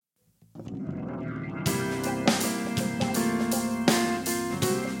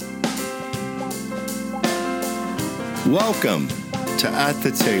Welcome to At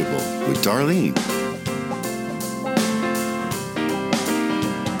the Table with Darlene.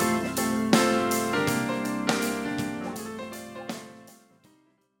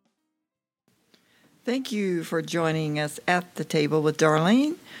 Thank you for joining us at the table with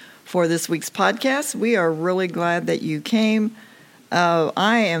Darlene for this week's podcast. We are really glad that you came.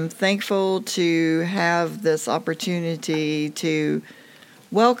 I am thankful to have this opportunity to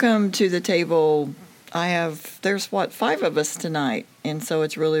welcome to the table. There's 5 of us tonight, and so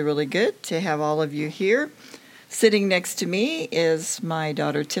it's really, really good to have all of you here. Sitting next to me is my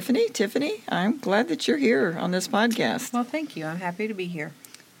daughter, Tiffany. Tiffany, I'm glad that you're here on this podcast. Well, thank you. I'm happy to be here.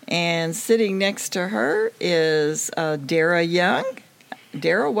 And sitting next to her is Dara Young.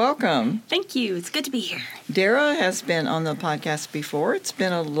 Dara, welcome. Thank you. It's good to be here. Dara has been on the podcast before. It's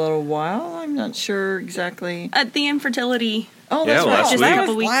been a little while. I'm not sure exactly. At the infertility. Oh, that's right. last Just week. a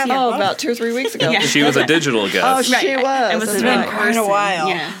couple weeks. Yeah. Oh, about 2 or 3 weeks ago. Yeah. She was a digital guest. Oh, she was. It was That's in right. Quite a while.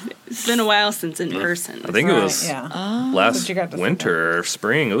 Yeah. It's been a while since in person. I think it was Yeah. last you got to winter or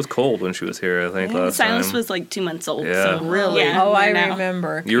spring. It was cold when she was here, I think, last Silas time. was like 2 months old. Yeah. So, Really? Yeah, Oh, I now.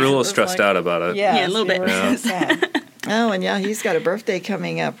 remember. You were a little It was stressed like- out about it. Yes, Yeah, a little you bit. were so sad. Oh, and yeah, he's got a birthday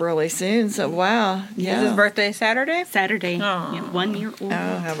coming up really soon. So, wow. Yeah. Is his birthday Saturday? Saturday. Aw. Yeah, 1 year old.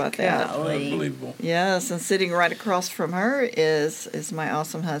 Oh, how about that? Unbelievable. Yes, and sitting right across from her is my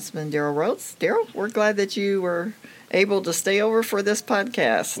awesome husband, Daryl Rhodes. Daryl, we're glad that you were able to stay over for this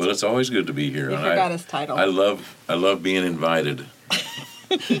podcast. Well, it's always good to be here. You and forgot his title. I love being invited.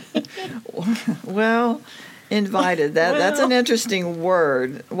 Well, invited. That's an interesting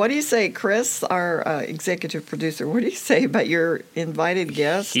word. What do you say, Chris, our executive producer? What do you say about your invited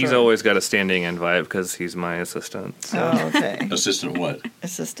guest? He's or- always got a standing invite because he's my assistant. So Oh, okay. Assistant what?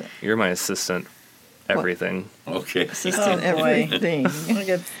 Assistant. you're my assistant. Everything. Okay. Assistant Oh, boy. everything. Look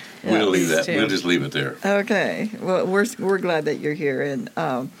at- We'll leave these that. two. We'll just leave it there. Okay. Well, we're glad that you're here, and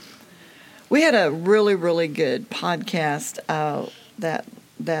we had a really, really good podcast that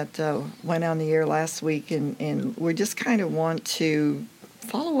went on the air last week, and we just kind of want to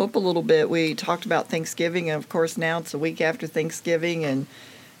follow up a little bit. We talked about Thanksgiving, and of course now it's a week after Thanksgiving,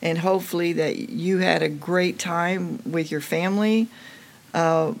 and hopefully that you had a great time with your family.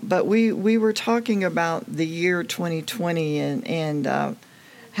 But we were talking about the year 2020 and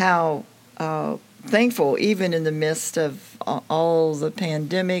how thankful, even in the midst of all the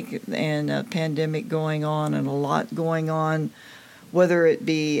pandemic and pandemic going on and a lot going on, whether it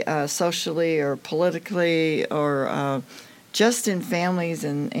be socially or politically or just in families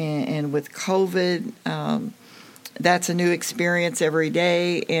and with COVID, that's a new experience every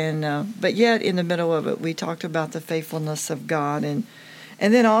day. And but yet in the middle of it, we talked about the faithfulness of God, and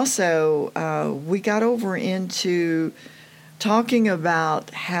then also we got over into talking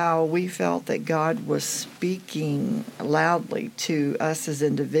about how we felt that God was speaking loudly to us as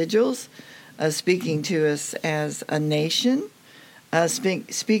individuals, speaking to us as a nation.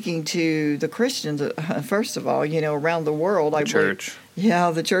 Speaking to the Christians, first of all, around the world. I Church.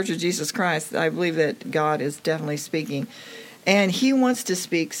 believe, the Church of Jesus Christ. I believe that God is definitely speaking. And He wants to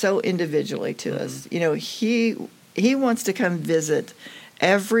speak so individually to us. He wants to come visit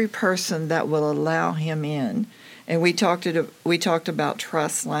every person that will allow Him in. And we talked about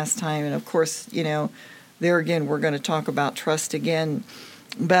trust last time. And, of course, there again, we're going to talk about trust again.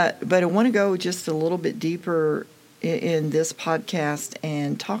 But I want to go just a little bit deeper in this podcast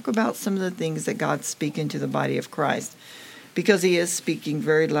and talk about some of the things that God's speaking to the body of Christ, because He is speaking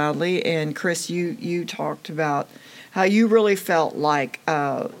very loudly. And Chris, you talked about how you really felt like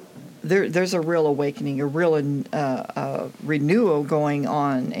there's a real awakening, a real renewal going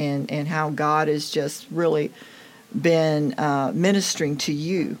on, and how God has just really been ministering to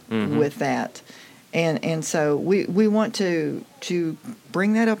you with that. And so we want to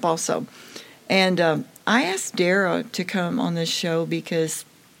bring that up also. And I asked Dara to come on this show because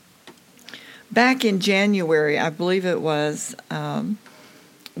back in January, I believe it was,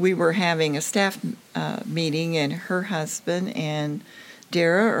 we were having a staff meeting, and her husband and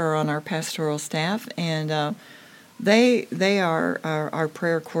Dara are on our pastoral staff, and they are our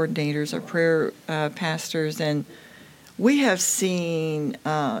prayer coordinators, our prayer pastors, and we have seen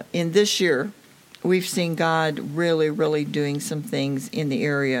in this year, we've seen God really, really doing some things in the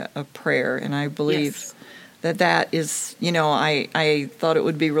area of prayer, and I believe that is, I thought it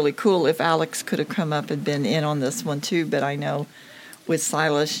would be really cool if Alex could have come up and been in on this one too, but I know with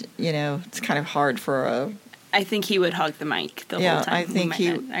Silas, it's kind of hard for a... I think he would hog the mic the whole time. I think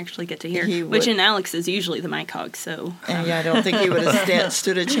we might not actually get to hear. he Which would. in Alex is usually the mic hog, so... And I don't think he would have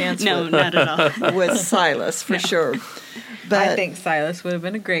stood a chance No, with, not at all. with Silas, for sure. But I think Silas would have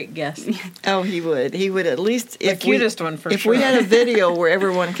been a great guest. oh, he would at least The if cutest one for if sure. we had a video where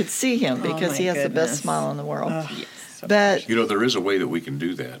everyone could see him because my he has the goodness. best smile in the world. So But You know, there is a way that we can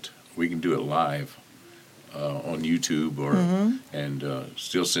do that. We can do it live on YouTube or and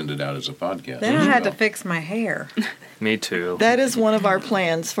still send it out as a podcast. then I had to Well, fix my hair. Me too. that is one of our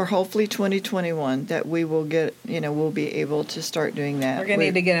plans for hopefully 2021 that we will get. We'll be able to start doing that. We're gonna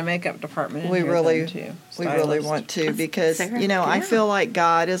need to get a makeup department. In we here really then, too. we really Stylist. want to because Sarah, I yeah. feel like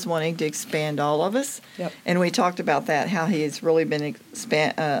God is wanting to expand all of us. Yep. And we talked about that, how He's really been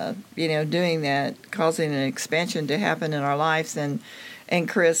doing that, causing an expansion to happen in our lives. And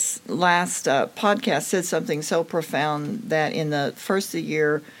Chris, last podcast said something so profound that in the first of the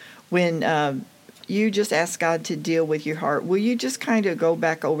year, when you just asked God to deal with your heart, will you just kind of go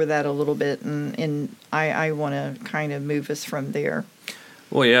back over that a little bit? And I want to kind of move us from there.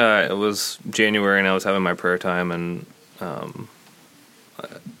 Well, yeah, it was January and I was having my prayer time, and I'm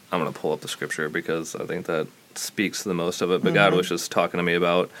going to pull up the scripture because I think that speaks the most of it. But God was just talking to me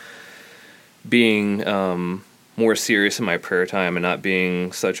about being more serious in my prayer time and not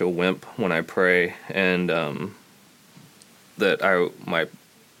being such a wimp when I pray, and that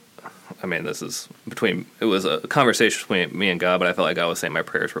this is it was a conversation between me and God, but I felt like I was saying my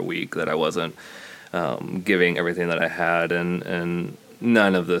prayers were weak, that I wasn't giving everything that I had, and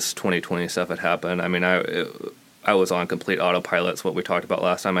none of this 2020 stuff had happened. I mean, I was on complete autopilot. It's what we talked about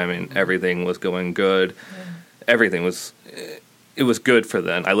last time. I mean, everything was going good. Yeah. Everything was, it was good for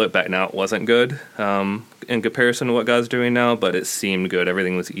then. I look back now, it wasn't good in comparison to what God's doing now, but it seemed good.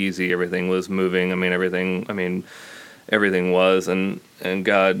 Everything was easy. Everything was moving. Everything was, and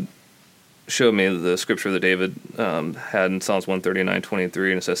God showed me the scripture that David had in Psalms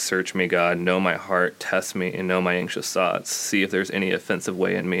 139:23, and it says, "Search me, God, know my heart, test me, and know my anxious thoughts. See if there's any offensive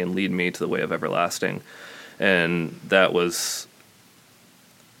way in me, and lead me to the way of everlasting." And that was,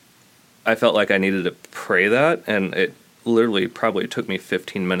 I felt like I needed to pray that, and it literally probably took me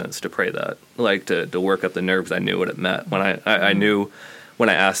 15 minutes to pray that, like to work up the nerves. I knew what it meant. When I knew when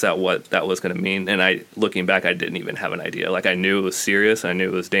I asked that what that was going to mean, and looking back, I didn't even have an idea. Like, I knew it was serious. I knew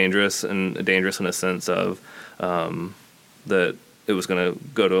it was dangerous, and dangerous in a sense of that it was going to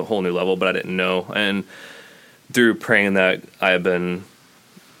go to a whole new level, but I didn't know. And through praying that, I have been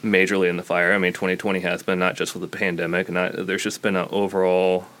majorly in the fire. I mean, 2020 has been, not just with the pandemic, and there's just been an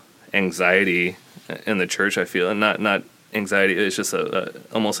overall anxiety in the church, I feel, and not anxiety, it's just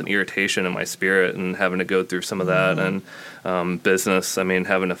almost an irritation in my spirit, and having to go through some of that, and business,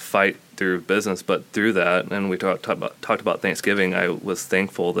 having to fight through business, but through that, and we talked about Thanksgiving, I was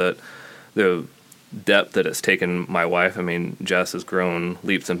thankful that the depth that it's taken my wife, Jess has grown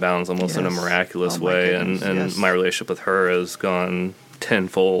leaps and bounds almost in a miraculous way, and my relationship with her has gone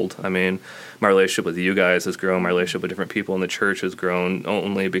tenfold. My relationship with you guys has grown, my relationship with different people in the church has grown,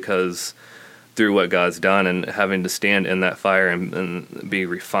 only because through what God's done, and having to stand in that fire and be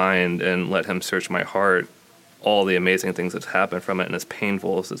refined and let Him search my heart, all the amazing things that's happened from it, and as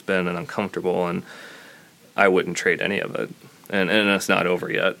painful as it's been and uncomfortable, and I wouldn't trade any of it. And it's not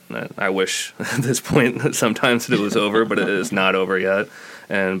over yet. I wish at this point sometimes that it was over, but it is not over yet.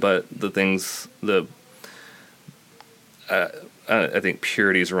 But the things, I think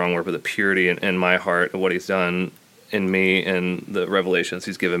purity is the wrong word, but the purity in my heart of what He's done in me, and the revelations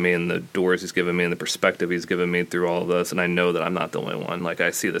He's given me, and the doors He's given me, and the perspective He's given me through all of this. And I know that I'm not the only one. Like,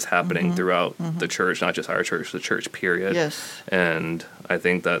 I see this happening throughout the church, not just our church, the church period. Yes. And I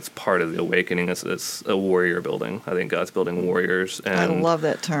think that's part of the awakening. It's a warrior building. I think God's building warriors. And I love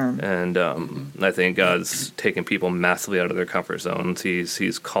that term. And I think God's taking people massively out of their comfort zones.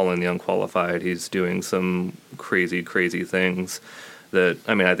 He's calling the unqualified. He's doing some crazy, crazy things that,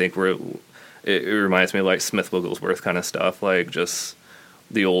 I think it reminds me of like Smith Wigglesworth kind of stuff, like just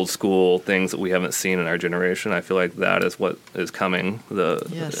the old school things that we haven't seen in our generation. I feel like that is what is coming.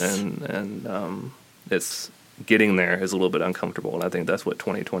 And it's getting there is a little bit uncomfortable, and I think that's what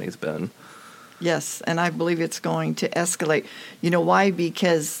 2020 has been. Yes, and I believe it's going to escalate. You know why?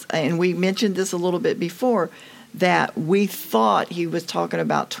 Because, and we mentioned this a little bit before, that we thought he was talking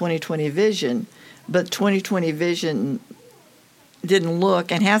about 2020 vision, but 2020 vision didn't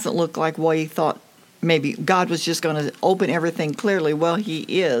look and hasn't looked like what he thought. Maybe God was just going to open everything clearly. Well, He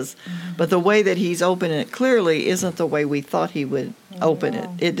is, but the way that He's opening it clearly isn't the way we thought He would open it.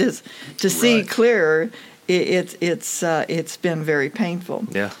 It is to see clearer. It's been very painful.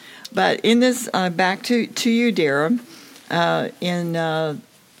 Yeah. But in this, back to you, Dara, in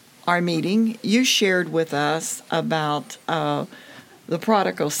our meeting, you shared with us about the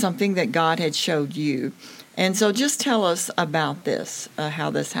prodigal, something that God had showed you. And so just tell us about this, how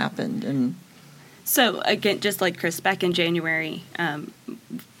this happened. And So again, just like Chris, back in January,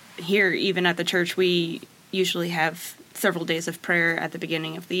 here even at the church, we usually have several days of prayer at the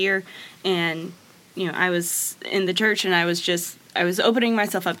beginning of the year, and I was in the church and I was opening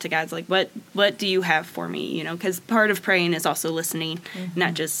myself up to God's like, what do you have for me? Because part of praying is also listening,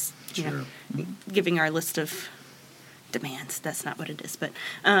 not just giving our list of demands. That's not what it is, but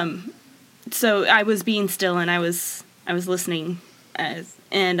so I was being still and I was listening,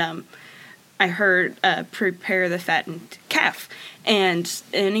 and I heard prepare the fattened calf. And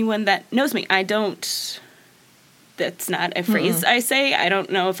anyone that knows me, that's not a phrase I say. I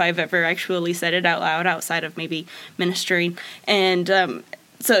don't know if I've ever actually said it out loud outside of maybe ministering. And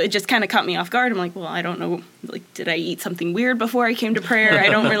so it just kind of caught me off guard. I'm like, well, I don't know. Like, did I eat something weird before I came to prayer? I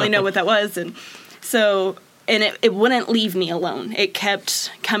don't really know what that was. And so, and it wouldn't leave me alone. It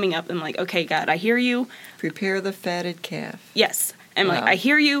kept coming up. I'm like, okay, God, I hear you. Prepare the fatted calf. Yes. I'm Wow. like, I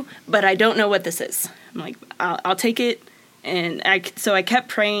hear you, but I don't know what this is. I'm like, I'll take it. And so I kept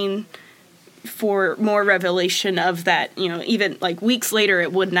praying for more revelation of that. Even like weeks later,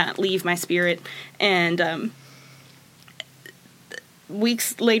 it would not leave my spirit. And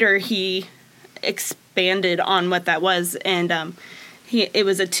weeks later, he expanded on what that was. And it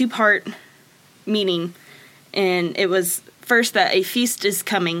was a 2-part meaning. And it was first that a feast is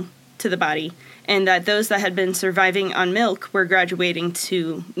coming to the body, and that those that had been surviving on milk were graduating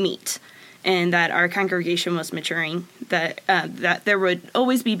to meat, and that our congregation was maturing, that there would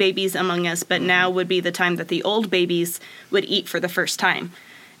always be babies among us, but now would be the time that the old babies would eat for the first time.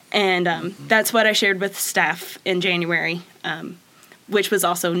 And that's what I shared with staff in January, which was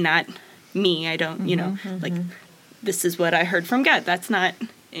also not me. I don't, like, this is what I heard from God. That's not,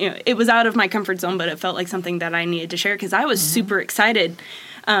 it was out of my comfort zone, but it felt like something that I needed to share because I was super excited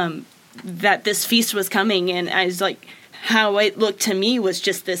that this feast was coming. And I was like, how it looked to me was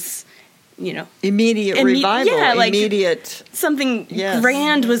just this, immediate revival, yeah, like immediate something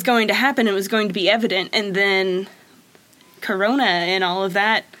grand was going to happen. It was going to be evident. And then Corona and all of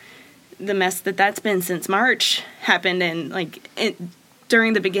that, the mess that's been since March happened. And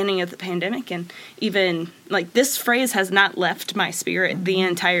during the beginning of the pandemic, and even like this phrase has not left my spirit the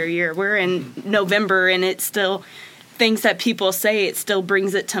entire year. We're in November and it's still things that people say, it still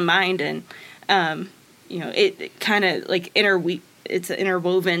brings it to mind. And, it kind of like it's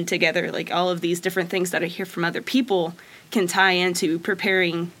interwoven together. Like all of these different things that I hear from other people can tie into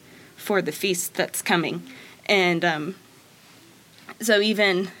preparing for the feast that's coming. And, so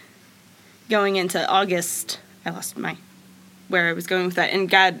even going into August, I lost where I was going with that. And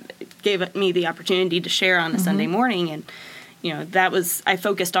God gave me the opportunity to share on a Sunday morning. And, I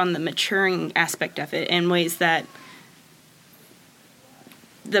focused on the maturing aspect of it in ways that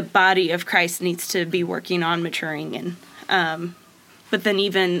the body of Christ needs to be working on maturing. And, but then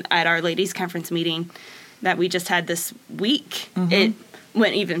even at our ladies' conference meeting that we just had this week, it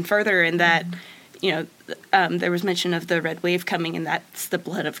went even further in that, there was mention of the red wave coming, and that's the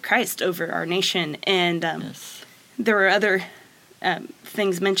blood of Christ over our nation. And there were other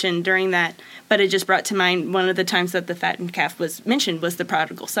things mentioned during that, but it just brought to mind one of the times that the fattened calf was mentioned was the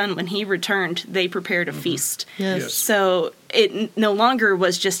prodigal son. When he returned, they prepared a feast. Yes. So it no longer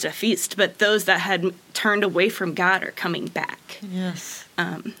was just a feast, but those that had turned away from God are coming back. Yes.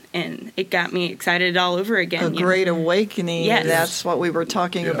 And it got me excited all over again. A great awakening. Yes. That's what we were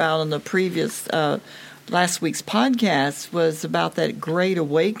talking about in the previous last week's podcast, was about that great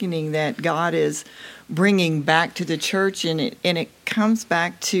awakening that God is bringing back to the church, and it comes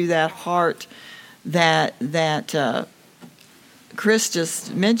back to that heart that Chris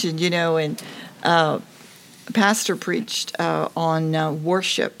just mentioned, and Pastor preached on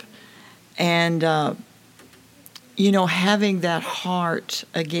worship, and having that heart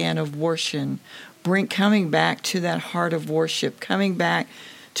again of worship, coming back to that heart of worship, coming back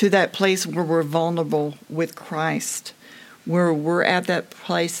to that place where we're vulnerable with Christ, where we're at that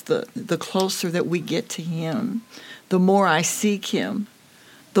place, the closer that we get to Him, the more I seek Him,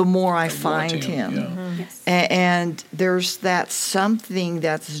 the more I find Him. Yeah. Yes. And there's that something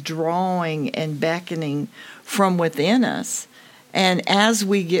that's drawing and beckoning from within us. And as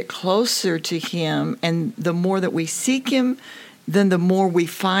we get closer to Him, and the more that we seek Him, then the more we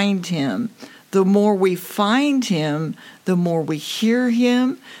find Him. The more we find Him, the more we hear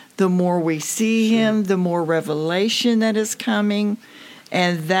Him, the more we see Him, the more revelation that is coming.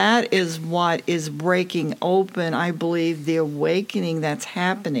 And that is what is breaking open, I believe, the awakening that's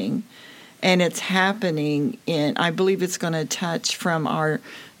happening. And it's happening I believe it's going to touch from our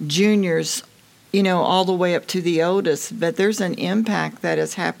juniors, all the way up to the oldest. But there's an impact that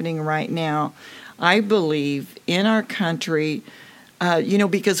is happening right now, I believe, in our country,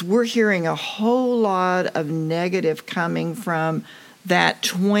 Because we're hearing a whole lot of negative coming from that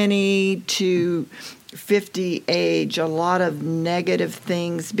 20 to 50 age, a lot of negative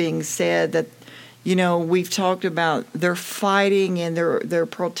things being said that, we've talked about they're fighting and they're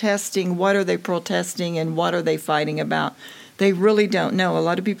protesting. What are they protesting and what are they fighting about? They really don't know. A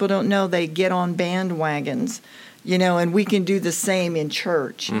lot of people don't know. They get on bandwagons, and we can do the same in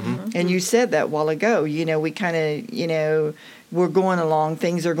church. Mm-hmm. And you said that a while ago. We kind of, we're going along.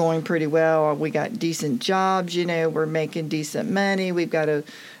 Things are going pretty well. We got decent jobs, we're making decent money. We've got a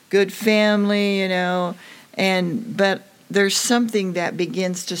good family, but there's something that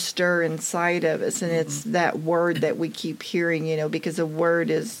begins to stir inside of us, and it's that word that we keep hearing, because the word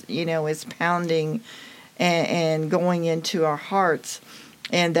is, is pounding and going into our hearts,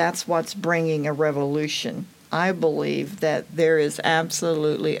 and that's what's bringing a revolution. I believe that there is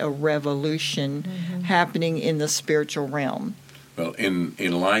absolutely a revolution happening in the spiritual realm. Well, in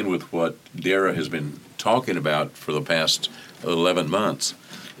line with what Dara has been talking about for the past 11 months,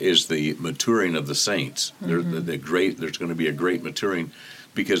 is the maturing of the saints. There's going to be a great maturing,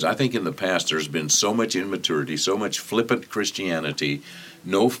 because I think in the past there's been so much immaturity, so much flippant Christianity,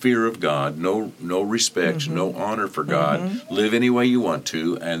 no fear of God, no respect, no honor for God. Live any way you want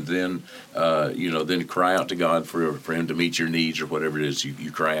to, and then then cry out to God for Him to meet your needs or whatever it is you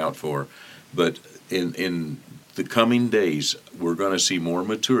cry out for. But in the coming days, we're going to see more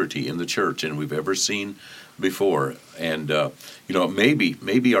maturity in the church than we've ever seen before. And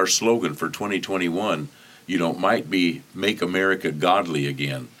maybe our slogan for 2021 might be "Make America Godly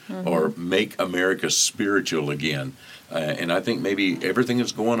Again," or "Make America Spiritual Again." And I think maybe everything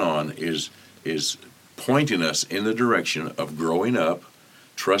that's going on is pointing us in the direction of growing up,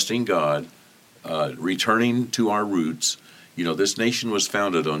 trusting God, returning to our roots. This nation was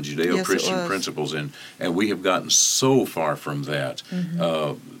founded on Judeo-Christian principles, and we have gotten so far from that.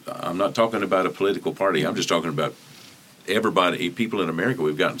 I'm not talking about a political party. I'm just talking about everybody, people in America.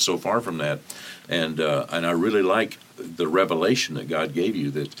 We've gotten so far from that, and I really like the revelation that God gave you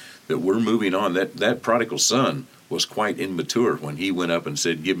that we're moving on. That prodigal son was quite immature when he went up and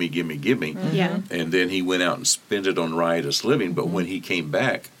said, "Give me, give me, give me," and then he went out and spent it on riotous living. But when he came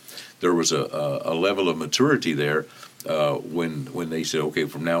back, there was a level of maturity there. When they said, "Okay,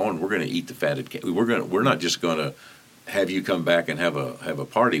 from now on, we're going to eat the fatted calf. We're not just going to have you come back and have a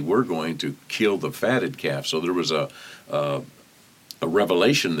party. We're going to kill the fatted calf." So there was a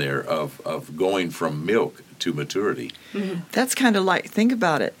revelation there of going from milk to maturity. That's kind of like, think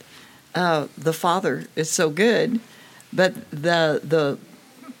about it. The father is so good, but the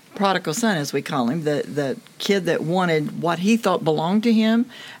prodigal son, as we call him, the kid that wanted what he thought belonged to him.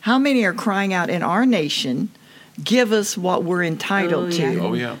 How many are crying out in our nation? Give us what we're entitled to.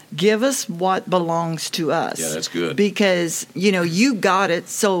 Oh, yeah. Give us what belongs to us. Yeah, that's good. Because, you got it,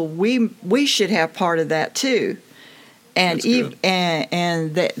 so we should have part of that too. And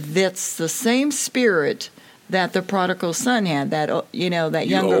that's the same spirit that the prodigal son had. That that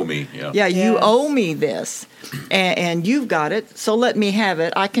younger. You owe me. Yeah. Yeah, you owe me this, and you've got it. So let me have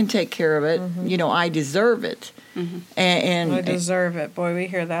it. I can take care of it. I deserve it. And I deserve it. Boy, we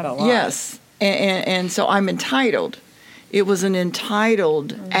hear that a lot. Yes. And so I'm entitled. It was an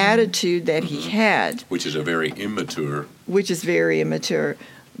entitled attitude that he had. Which is very immature.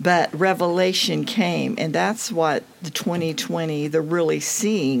 But revelation came, and that's what the 2020, the really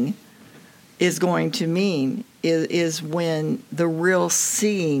seeing, is going to mean, is when the real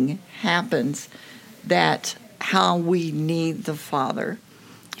seeing happens, that how we need the Father,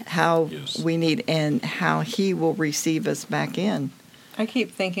 how we need, and how He will receive us back in. I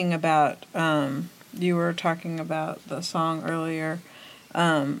keep thinking about, you were talking about the song earlier,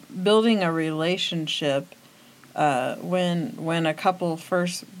 building a relationship. When a couple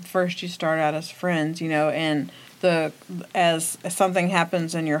first you start out as friends, and as something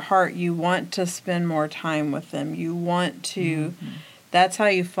happens in your heart, you want to spend more time with them. You want to. That's how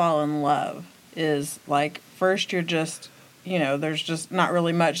you fall in love. Is like first you're just. There's just not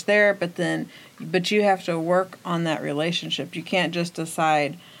really much there, but you have to work on that relationship. You can't just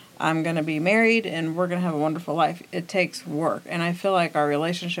decide, I'm going to be married and we're going to have a wonderful life. It takes work. And I feel like our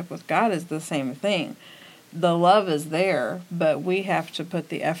relationship with God is the same thing. The love is there, but we have to put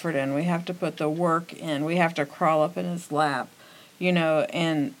the effort in. We have to put the work in. We have to crawl up in His lap,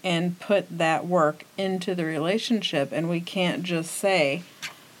 and put that work into the relationship. And we can't just say,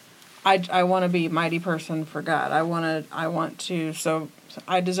 I want to be a mighty person for God. I want to, so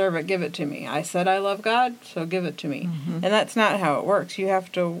I deserve it. Give it to me. I said I love God, so give it to me. And that's not how it works. You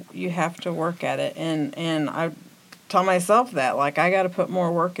have to work at it. And I tell myself that, like, I got to put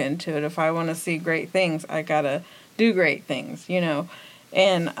more work into it. If I want to see great things, I got to do great things,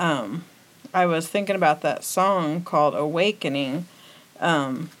 And I was thinking about that song called Awakening.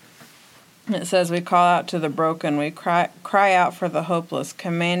 It says, we call out to the broken, we cry out for the hopeless,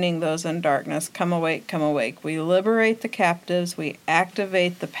 commanding those in darkness, come awake, come awake. We liberate the captives, we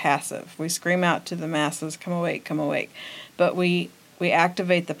activate the passive. We scream out to the masses, come awake, come awake. But we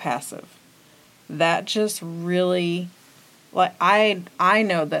activate the passive. That just really, like, I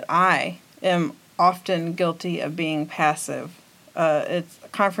know that I am often guilty of being passive. It's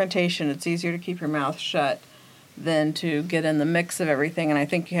confrontation. It's easier to keep your mouth shut than to get in the mix of everything. And I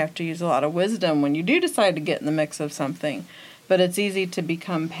think you have to use a lot of wisdom when you do decide to get in the mix of something. But it's easy to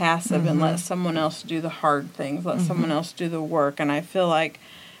become passive and let someone else do the hard things, let someone else do the work. And I feel like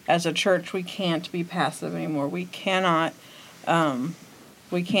as a church, we can't be passive anymore. We cannot.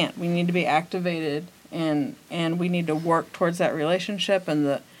 We can't. We need to be activated, and we need to work towards that relationship.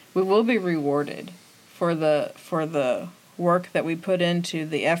 And we will be rewarded for the work that we put into,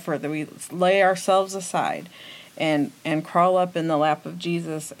 the effort that we lay ourselves aside and crawl up in the lap of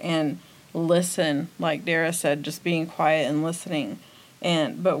Jesus and listen, like Dara said, just being quiet and listening.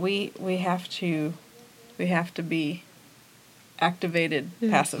 But we have to be activated,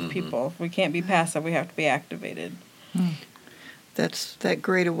 passive people. We can't be passive. We have to be activated. That's that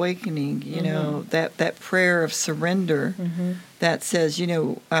great awakening, that prayer of surrender that says,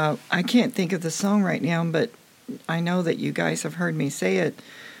 I can't think of the song right now, but I know that you guys have heard me say it.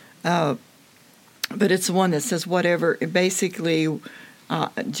 But it's the one that says, whatever, basically,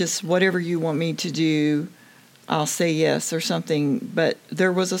 just whatever you want me to do, I'll say yes or something. But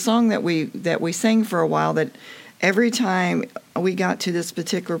there was a song that we sang for a while that every time we got to this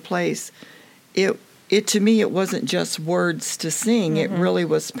particular place, it to me, it wasn't just words to sing. It really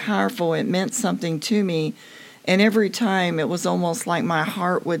was powerful. It meant something to me. And every time it was almost like my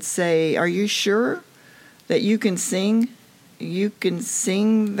heart would say, are you sure that you can sing? You can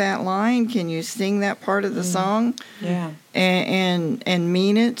sing that line? Can you sing that part of the song? Yeah. And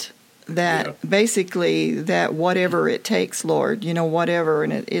mean it? That basically that whatever it takes, Lord, whatever.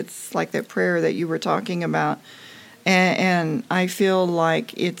 And it's like that prayer that you were talking about. And I feel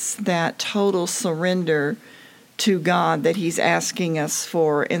like it's that total surrender to God that He's asking us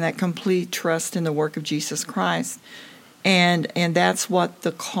for, and that complete trust in the work of Jesus Christ. And that's what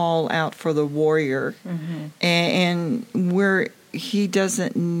the call out for the warrior. And He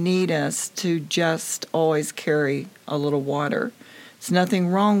doesn't need us to just always carry a little water. There's nothing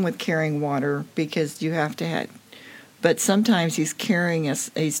wrong with carrying water, because you have to have. But sometimes He's carrying us.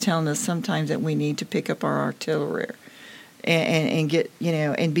 He's telling us sometimes that we need to pick up our artillery and get,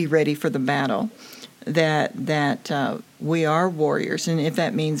 and be ready for the battle. That we are warriors, and if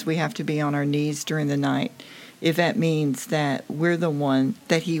that means we have to be on our knees during the night, if that means that we're the one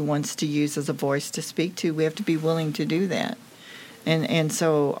that He wants to use as a voice to speak to, we have to be willing to do that. And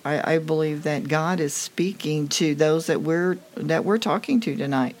so I believe that God is speaking to those that we're talking to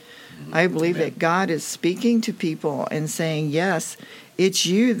tonight. I believe that God is speaking to people and saying, yes, it's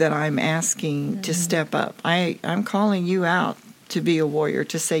you that I'm asking to step up. I'm calling you out to be a warrior,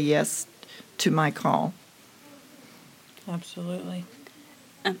 to say yes to my call. Absolutely.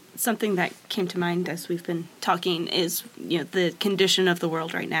 Something that came to mind as we've been talking is, the condition of the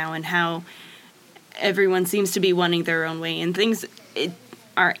world right now, and how everyone seems to be wanting their own way, and things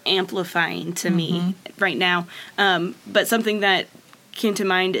are amplifying to me right now. But something that came to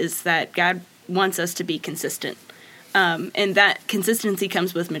mind is that God wants us to be consistent. And that consistency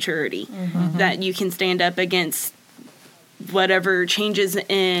comes with maturity, that you can stand up against whatever changes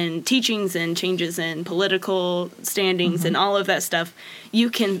in teachings and changes in political standings and all of that stuff.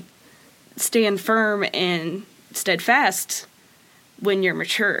 You can stand firm and steadfast when you're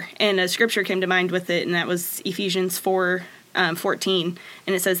mature. And a scripture came to mind with it, and that was Ephesians 4:14.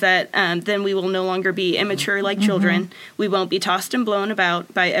 And it says that then we will no longer be immature like children. We won't be tossed and blown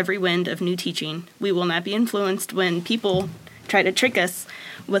about by every wind of new teaching. We will not be influenced when people try to trick us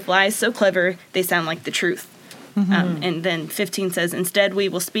with lies so clever they sound like the truth. And then 15 says, instead we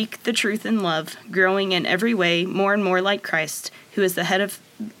will speak the truth in love, growing in every way more and more like Christ, who is the head of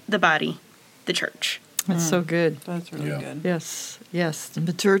the body, the church. That's so good. That's really good. Yes, the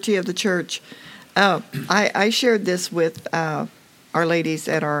maturity of the church. I shared this with our ladies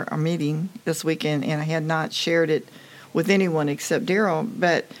at our meeting this weekend, and I had not shared it with anyone except Daryl,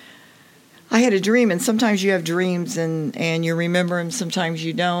 but I had a dream, and sometimes you have dreams and you remember them, sometimes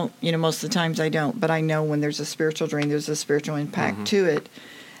you don't. Most of the times I don't, but I know when there's a spiritual dream, there's a spiritual impact to it.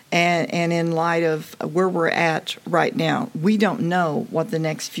 And in light of where we're at right now, we don't know what the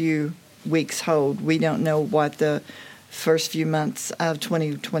next few weeks hold. We don't know what the first few months of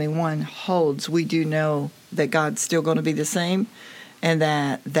 2021 holds, we do know that God's still going to be the same, and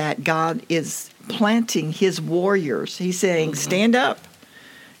that God is planting his warriors. He's saying, stand up,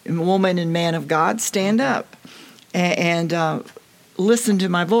 woman and man of God, stand up, and listen to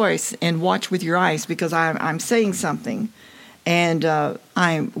my voice and watch with your eyes, because I'm saying something. And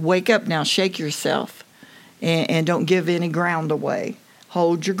wake up now, shake yourself, and don't give any ground away.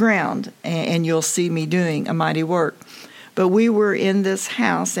 Hold your ground, and you'll see me doing a mighty work. But we were in this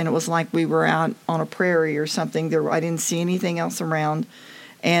house, and it was like we were out on a prairie or something. I didn't see anything else around.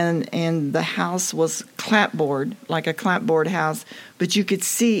 And the house was clapboard, like a clapboard house, but you could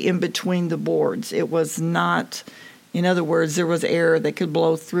see in between the boards. It was not, in other words, there was air that could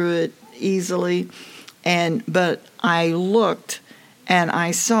blow through it easily. But I looked, and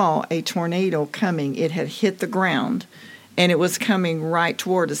I saw a tornado coming. It had hit the ground, and it was coming right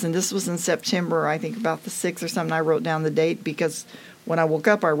toward us. And this was in September, I think about the 6th or something. I wrote down the date because when I woke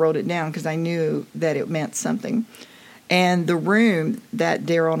up, I wrote it down because I knew that it meant something. And the room that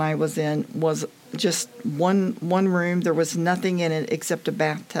Daryl and I was in was just one room. There was nothing in it except a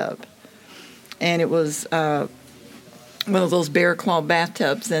bathtub. And it was one of those bear claw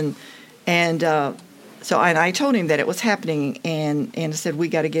bathtubs. So I told him that it was happening, and I said, we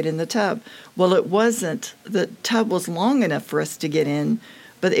got to get in the tub. Well, it wasn't. The tub was long enough for us to get in,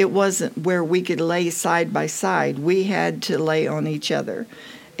 but it wasn't where we could lay side by side. We had to lay on each other.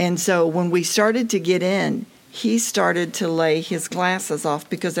 And so when we started to get in, he started to lay his glasses off,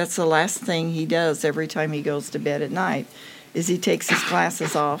 because that's the last thing he does every time he goes to bed at night, is he takes his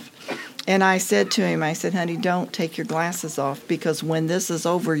glasses off. And I said to him, I said, honey, don't take your glasses off, because when this is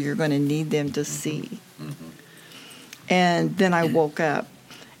over, you're going to need them to see. Mm-hmm. And then I woke up,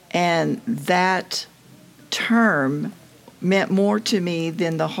 and that term meant more to me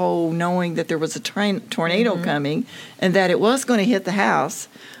than the whole knowing that there was a tornado coming and that it was going to hit the house.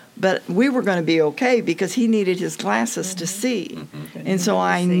 But we were going to be okay because he needed his glasses to see. Mm-hmm. And so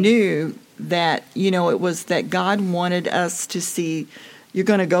I knew that, it was that God wanted us to see. You're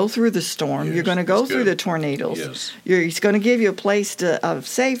going to go through the storm. Yes, you're going to go through the tornadoes. Yes. He's going to give you a place of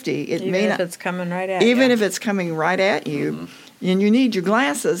safety. Even if it's coming right at you. Even if it's coming right at you. Mm-hmm. And you need your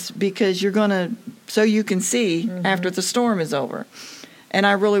glasses because you're going to, so you can see after the storm is over. And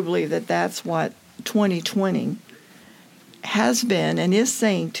I really believe that that's what 2020 has been and is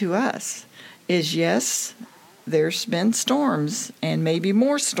saying to us, is yes, there's been storms and maybe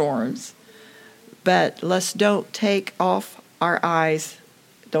more storms, but let's don't take off our eyes.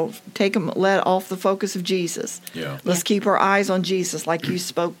 Don't let off the focus of Jesus. Yeah. Let's keep our eyes on Jesus. Like you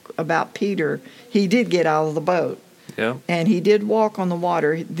spoke about Peter, he did get out of the boat. Yeah. And he did walk on the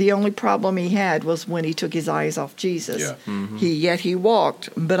water. The only problem he had was when he took his eyes off Jesus. Yeah. Mm-hmm. Yet he walked.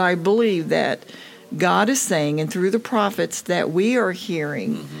 But I believe that God is saying, and through the prophets that we are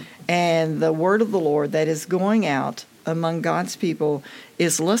hearing, and the word of the Lord that is going out among God's people,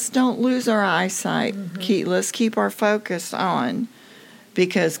 is let's don't lose our eyesight. Let's keep our focus on,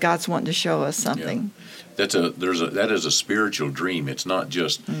 because God's wanting to show us something. Yeah. That is a spiritual dream. It's not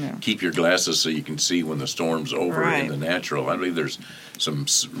just keep your glasses so you can see when the storm's over in the natural. I believe there's some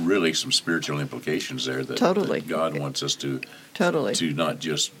spiritual implications there that God wants us to not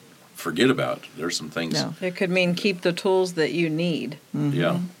just forget about. There's some things. No. It could mean keep the tools that you need.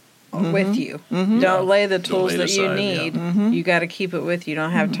 Yeah. With you. Don't lay the tools that you need. Yeah. You got to keep it with you. You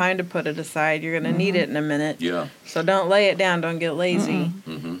don't have time to put it aside. You're going to need it in a minute. Yeah. So don't lay it down. Don't get lazy.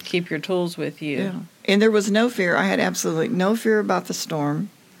 Keep your tools with you. Yeah. And there was no fear. I had absolutely no fear about the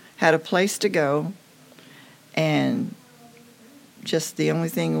storm. Had a place to go. And just the only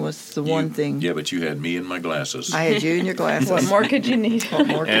thing was one thing. Yeah, but you had me and my glasses. I had you and your glasses. What more could you need?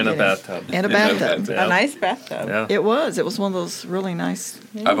 And a bathtub. And a bathtub. A nice bathtub. Yeah. It was. It was one of those really nice.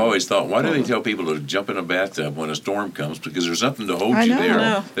 Yeah. I've always thought, why do they tell people to jump in a bathtub when a storm comes? Because there's nothing to hold you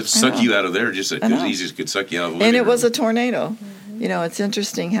there. It'd suck you out of there just as easy as it could suck you out of the living room. And it was a tornado. It's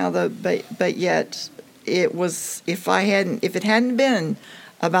interesting how but yet it was, if it hadn't been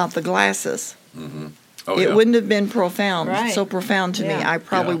about the glasses, it wouldn't have been so profound to me. I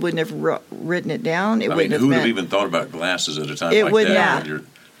probably wouldn't have written it down. Who would have even thought about glasses at a time like would that? Not.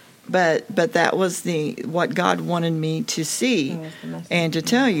 But that was what God wanted me to see and to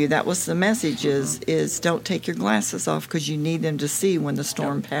tell you. That was the message: is don't take your glasses off, because you need them to see when the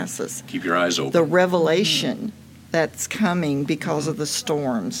storm passes. Keep your eyes open. The revelation that's coming because of the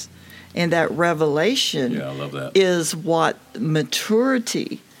storms, and that revelation I love that. Is what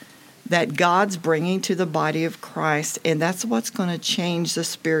maturity that God's bringing to the body of Christ, and that's what's going to change the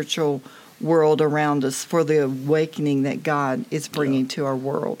spiritual world around us for the awakening that God is bringing to our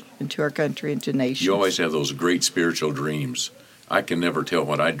world and to our country and to nations. You always have those great spiritual dreams. I can never tell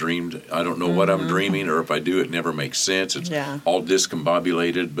what I dreamed. I don't know what I'm dreaming, or if I do, it never makes sense. It's all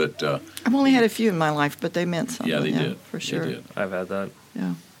discombobulated, but... I've only had a few in my life, but they meant something. Yeah, they did. For sure. They did. I've had that.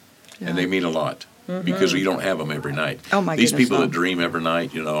 Yeah. And they mean a lot, because you don't have them every night. Oh, my These goodness, people no. that dream every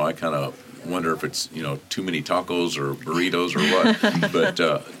night, I kind of wonder if it's, too many tacos or burritos or what.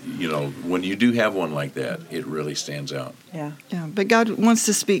 But, when you do have one like that, it really stands out. Yeah. Yeah, but God wants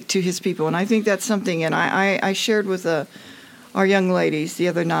to speak to his people, and I think that's something, and I shared with our young ladies the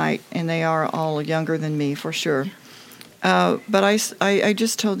other night, and they are all younger than me for sure. But I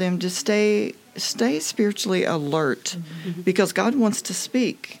just told them to stay spiritually alert, because God wants to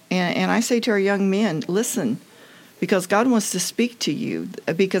speak. And I say to our young men, listen, because God wants to speak to you,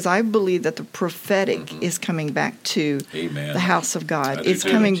 because I believe that the prophetic is coming back to Amen. the house of God. I do It's too.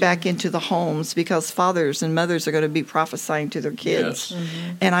 coming back into the homes, because fathers and mothers are going to be prophesying to their kids. Yes.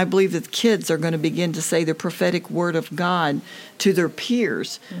 And I believe that kids are going to begin to say the prophetic word of God to their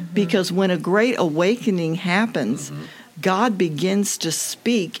peers, because when a great awakening happens, God begins to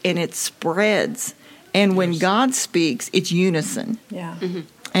speak and it spreads. And when God speaks, it's unison. Yeah.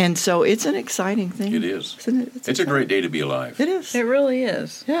 And so it's an exciting thing. It is. Isn't it? It's a great day to be alive. It is. It really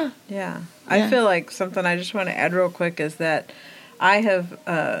is. Yeah. Yeah. Yeah. I feel like something I just want to add real quick is that I have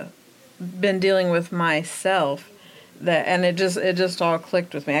been dealing with myself and it just all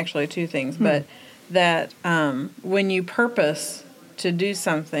clicked with me. Actually, two things, but that when you purpose to do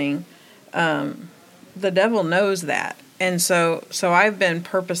something, the devil knows that. And so I've been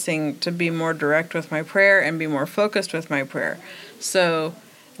purposing to be more direct with my prayer and be more focused with my prayer. So,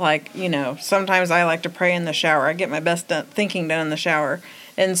 sometimes I like to pray in the shower. I get my best thinking done in the shower.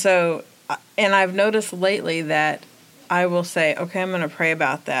 And so, and I've noticed lately that I will say, okay, I'm going to pray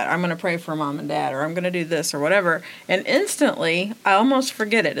about that. I'm going to pray for mom and dad, or I'm going to do this or whatever. And instantly, I almost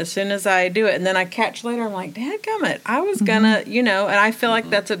forget it as soon as I do it. And then I catch later, I'm like, dadgummit, I was going to, and I feel like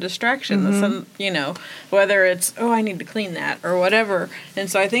that's a distraction. Whether it's, I need to clean that or whatever. And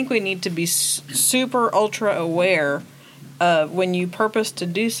so I think we need to be super ultra aware of when you purpose to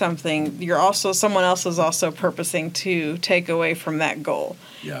do something, someone else is also purposing to take away from that goal.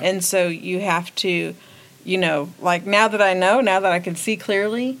 Yeah. And so you have to, now that I can see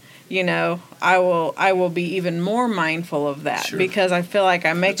clearly, I will be even more mindful of that, Sure. because I feel like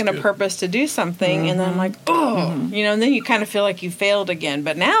I'm making a good. purpose to do something, and then I'm like, and then you kind of feel like you failed again.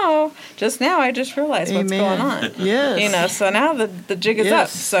 But now I just realized what's Amen. going on. Yes. So now the jig is up.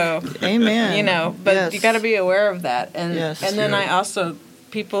 Yes. So, Amen. but Yes. you got to be aware of that. And Yes. and then Good. I also,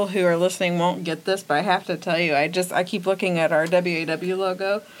 people who are listening won't get this, but I have to tell you, I keep looking at our WAW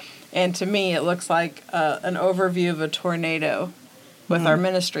logo, and to me it looks like an overview of a tornado with our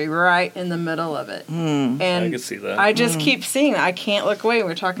ministry right in the middle of it. And I could see that. I just keep seeing that. I can't look away.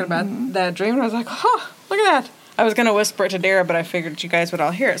 We're talking about that dream, and I was like, look at that. I was going to whisper it to Dara, but I figured you guys would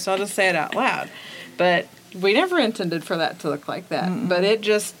all hear it, so I'll just say it out loud. But we never intended for that to look like that. But it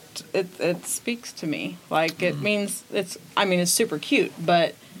just, it speaks to me. Like, it means, it's super cute,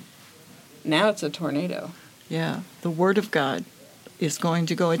 but now it's a tornado. Yeah. The word of God is going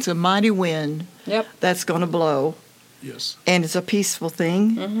to go. It's a mighty wind Yep. that's going to blow. Yes. And it's a peaceful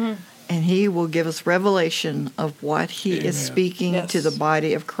thing. And he will give us revelation of what he is Amen. speaking Yes. to the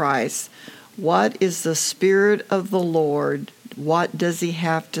body of Christ. What is the Spirit of the Lord? What does he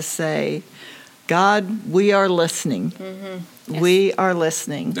have to say? God, we are listening. We are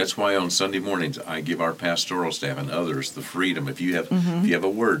listening. That's why on Sunday mornings I give our pastoral staff and others the freedom. If you have a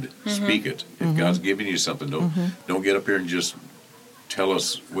word, speak it. If God's giving you something, don't get up here and just tell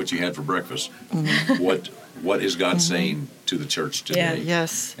us what you had for breakfast. What is God saying to the church today?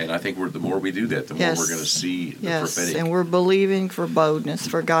 Yes. And I think the more we do that, the more Yes. we're going to see the Yes. prophetic. And we're believing for boldness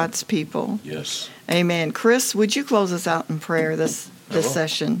for God's people. Yes. Amen. Chris, would you close us out in prayer this will.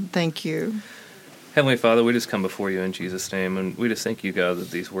 session? Thank you. Heavenly Father, we just come before you in Jesus' name, and we just thank you, God,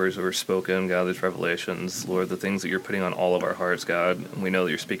 that these words were spoken, God, these revelations, Lord, the things that you're putting on all of our hearts, God. And we know that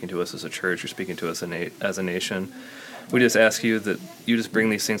you're speaking to us as a church, you're speaking to us as a nation. We just ask you that you just bring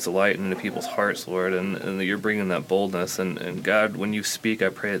these things to light into people's hearts, Lord, and that you're bringing that boldness. And God, when you speak, I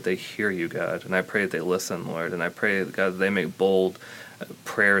pray that they hear you, God, and I pray that they listen, Lord, and I pray, God, that they make bold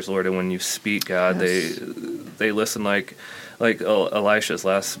prayers, Lord, and when you speak, God, Yes. they listen like Elisha's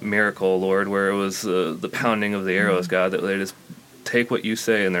last miracle, Lord, where it was the pounding of the arrows, God, that they just take what you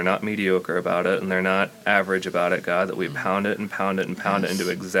say, and they're not mediocre about it, and they're not average about it, God, that we pound it and pound it and pound it into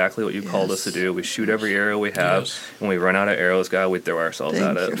exactly what you called us to do. We shoot every arrow we have. Yes. When we run out of arrows, God, we throw ourselves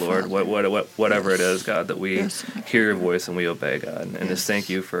Thank at it, you, Lord. Father. Whatever it is, God, that we Yes. hear your voice and we obey, God. And Yes. just thank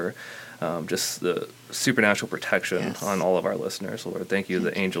you for just the supernatural protection Yes. on all of our listeners, Lord. Thank you.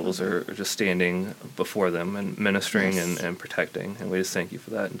 The angels are just standing before them and ministering Yes. and protecting. And we just thank you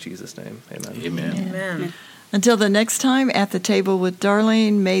for that in Jesus' name. Amen. Amen. Amen. Until the next time at the table with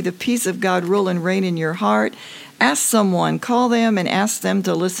Darlene, may the peace of God rule and reign in your heart. Ask someone, call them, and ask them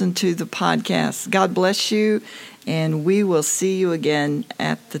to listen to the podcast. God bless you, and we will see you again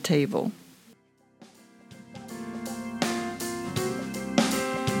at the table.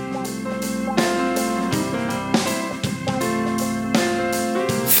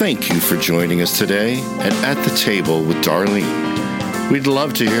 Thank you for joining us today at the Table with Darlene. We'd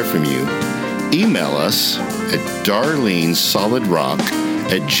love to hear from you. Email us at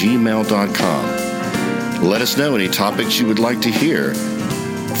darlenesolidrock@gmail.com. Let us know any topics you would like to hear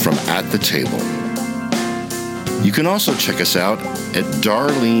from At the Table. You can also check us out at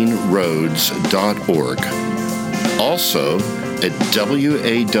darleneroads.org. Also at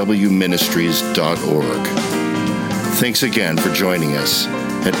wawministries.org. Thanks again for joining us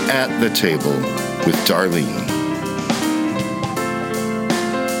at the Table with Darlene.